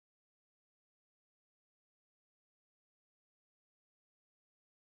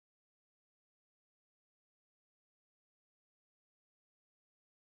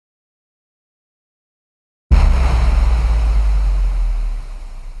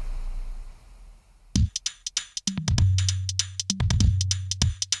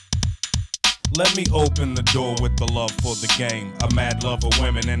Let me open the door with the love for the game. A mad love of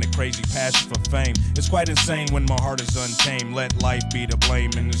women and a crazy passion for fame. It's quite insane when my heart is untamed. Let life be to blame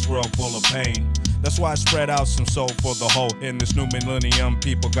in this world full of pain. That's why I spread out some soul for the whole. In this new millennium,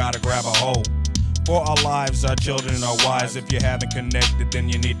 people gotta grab a hold. For our lives, our children are wise. If you haven't connected, then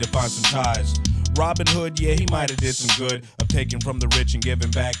you need to find some ties. Robin Hood, yeah, he might have did some good of taking from the rich and giving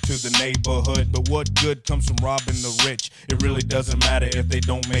back to the neighborhood. But what good comes from robbing the rich? It really doesn't matter if they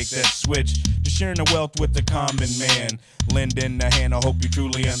don't make that switch to sharing the wealth with the common man. Lending a hand, I hope you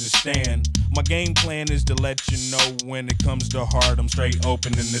truly understand. My game plan is to let you know when it comes to heart, I'm straight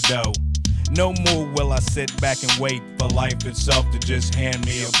opening the door. No more will I sit back and wait for life itself to just hand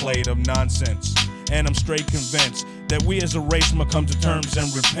me a plate of nonsense. And I'm straight convinced that we as a race must come to terms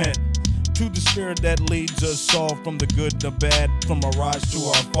and repent to the spirit that leads us all from the good to bad, from our rise to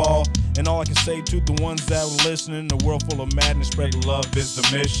our fall. And all I can say to the ones that are listening, a world full of madness, spread love is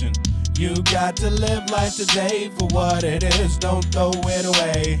the mission. You got to live life today for what it is, don't throw it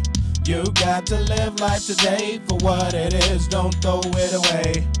away. You got to live life today for what it is, don't throw it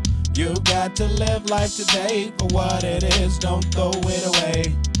away. You got to live life today for what it is, don't throw it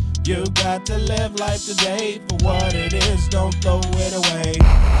away. You got to live life today for what it is, don't throw it away.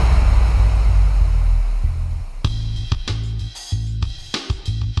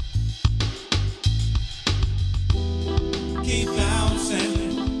 Keep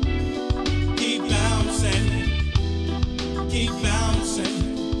bouncing, keep bouncing, keep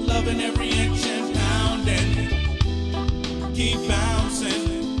bouncing, loving every inch and pounding. Keep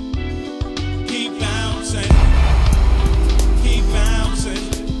bouncing, keep bouncing, keep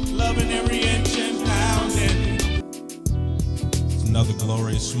bouncing, loving every inch and pounding. It's another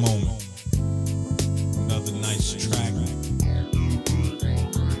glorious moment, another nice track.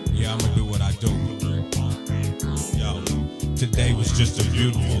 Yeah, I'ma do what I do. Yo, today was just a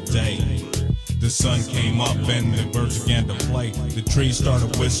beautiful day. The sun came up and the birds began to play. The trees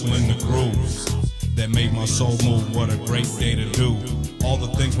started whistling the grooves that made my soul move. What a great day to do all the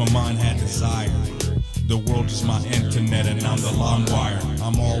things my mind had desired. The world is my internet and I'm the line wire.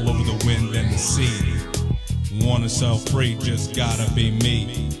 I'm all over the wind and the sea. Wanna self free, just gotta be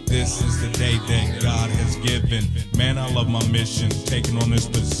me. This is the day that God has given. Man, I love my mission, taking on this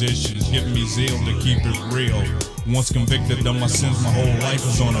position. It's giving me zeal to keep it real. Once convicted of my sins, my whole life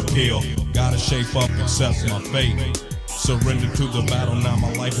is on appeal. Gotta shape up, accept my fate. Surrender to the battle, now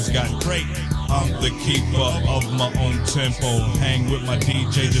my life has gotten great. I'm the keeper of my own tempo. Hang with my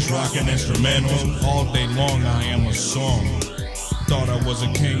DJ, just rocking instrumentals. All day long I am a song. Thought I was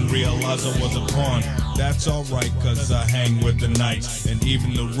a king, realized I was a pawn. That's alright, cause I hang with the knights. And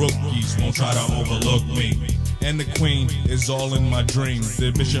even the rookies won't try to overlook me. And the queen is all in my dreams.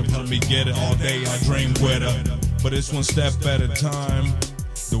 The bishop helped me get it, all day I dream with her. But it's one step at a time.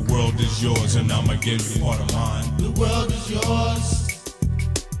 The world is yours and I'ma give you part of mine. The world is yours,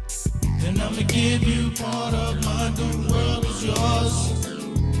 and I'ma give you part of mine. The world is yours,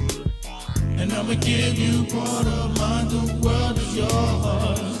 and I'ma give you part of mine. The world is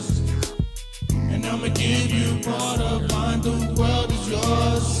yours, and I'ma give you part of mine. The world is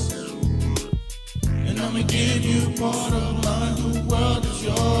yours, and I'ma give you part of mine. The world is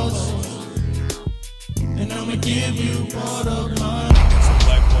yours, and I'ma give you part of mine.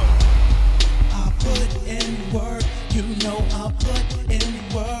 I put in work, you know I put in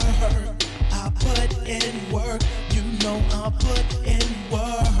work. I put in work, you know I put in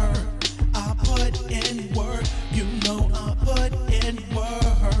work. I put in work, you know I put in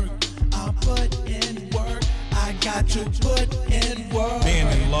work. I put in work, I got to put in work. Being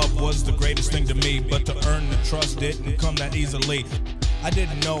in love was the greatest thing to me, but to earn the trust didn't come that easily. I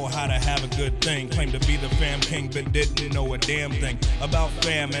didn't know how to have a good thing. Claimed to be the fam king, but didn't know a damn thing about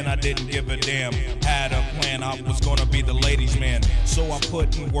fam, and I didn't give a damn. Had a plan, I was gonna be the ladies' man. So I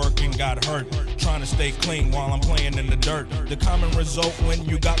put in work and got hurt, trying to stay clean while I'm playing in the dirt. The common result when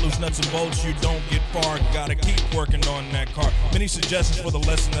you got loose nuts and bolts, you don't get far. Gotta keep working on that car. Many suggestions for the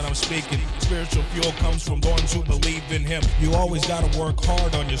lesson that I'm speaking. Spiritual fuel comes from those who believe in Him. You always gotta work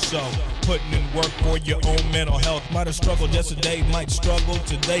hard on yourself, putting in work for your own mental health. Might have struggled yesterday, might struggle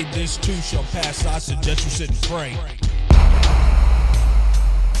today. This too shall pass. I suggest you sit and pray.